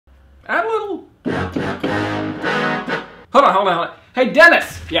Add a little. Hold on. Hey,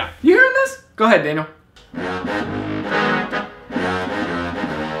 Dennis. Yeah. You hearing this? Go ahead, Daniel.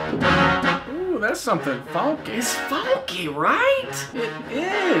 Ooh, that's something funky. It's funky, right?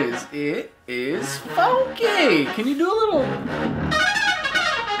 It is funky. Can you do a little?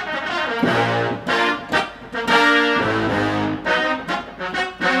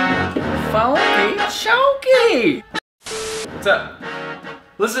 Funky chunky. What's up?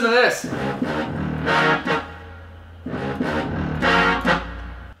 Listen to this.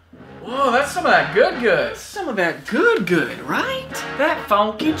 Whoa, that's some of that good. Some of that good, right? That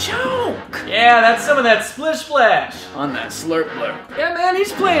funky choke. Yeah, that's some of that splish splash on that slurp blurp. Yeah, man,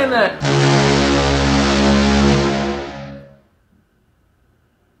 he's playing that.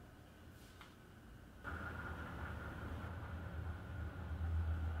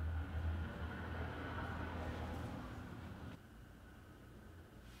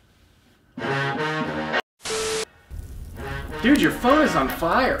 Dude, your phone is on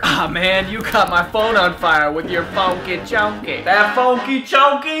fire. Ah, man, you got my phone on fire with your funky chunky. That funky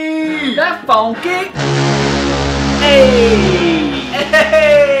chunky! That funky! Hey!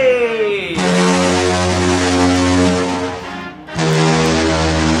 Hey!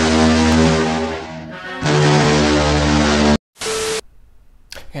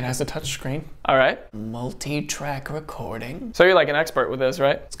 It has a touch screen. All right. Multi-track recording. So you're like an expert with this,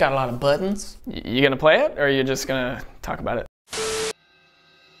 right? It's got a lot of buttons. You gonna play it, or are you just gonna talk about it?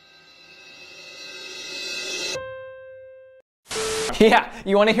 Yeah,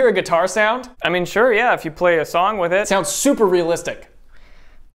 you want to hear a guitar sound? I mean, sure, yeah, if you play a song with it. It sounds super realistic.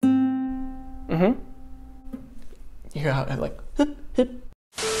 Mm-hmm. You hear how it like, hip, hip.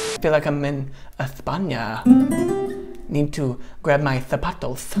 I feel like I'm in España. Need to grab my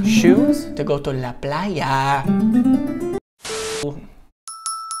zapatos. Shoes to go to la playa.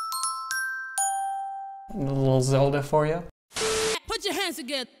 A little Zelda for you. Put your hands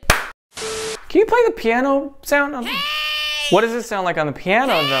together. Can you play the piano sound on? What does it sound like on the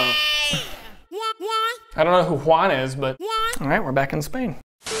piano, though? I don't know who Juan is, but... All right, we're back in Spain.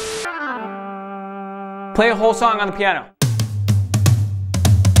 Play a whole song on the piano.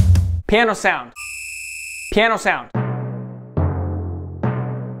 Piano sound. Piano sound.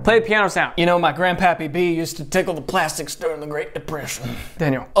 Play the piano sound. You know, my grandpappy B used to tickle the plastics during the Great Depression.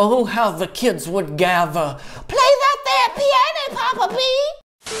 Daniel. Oh, how the kids would gather. Play that there piano, Papa B.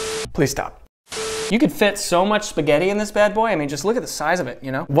 Please stop. You could fit so much spaghetti in this bad boy. I mean, just look at the size of it,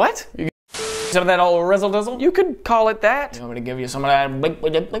 you know? What? Some of that old rizzle-dizzle? You could call it that. You want me to give you some of that?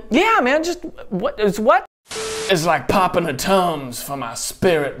 Yeah, man, just, what is what? It's like popping a Tums for my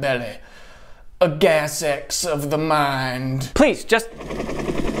spirit belly. A gas X of the mind. Please, just...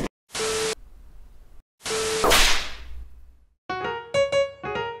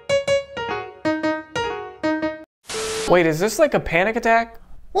 Wait, is this like a panic attack?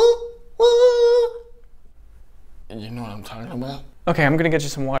 You know what I'm talking about? Okay, I'm gonna get you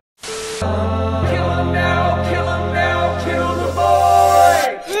some water. Kill him now, kill the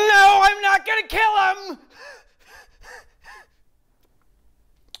boy! No, I'm not gonna kill him!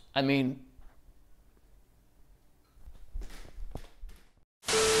 I mean...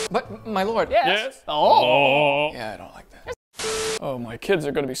 But, my lord. Yes. Oh. Yeah, I don't like that. Oh, my kids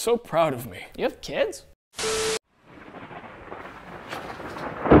are gonna be so proud of me. You have kids?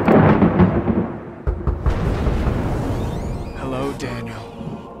 Hello,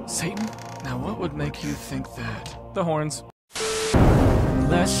 Daniel. Satan? Now what would make you think that? The horns.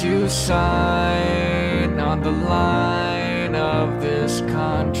 Unless you sign on the line of this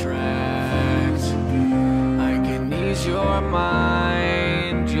contract, I can ease your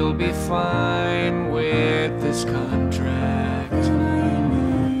mind. You'll be fine with this contract.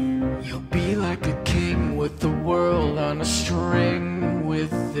 You'll be like a king with the world on a string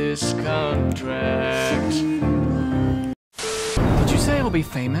with this contract. Did you say I'll be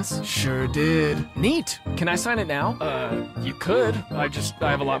famous? Sure did. Neat. Can I sign it now? You could. I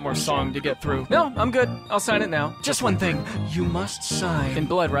have a lot more song to get through. No, I'm good. I'll sign it now. Just one thing. You must sign. In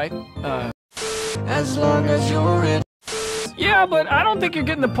blood, right? As long as you're in. Yeah, but I don't think you're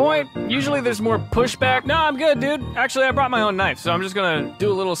getting the point. Usually there's more pushback. No, I'm good, dude. Actually, I brought my own knife, so I'm just gonna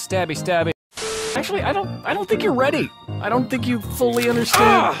do a little stabby. Actually, I don't think you're ready. I don't think you fully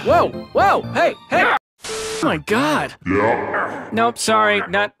understand. Whoa, hey. Oh my God. Yeah. Nope, sorry,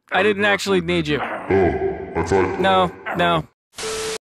 I didn't actually need you. Oh, I thought... No.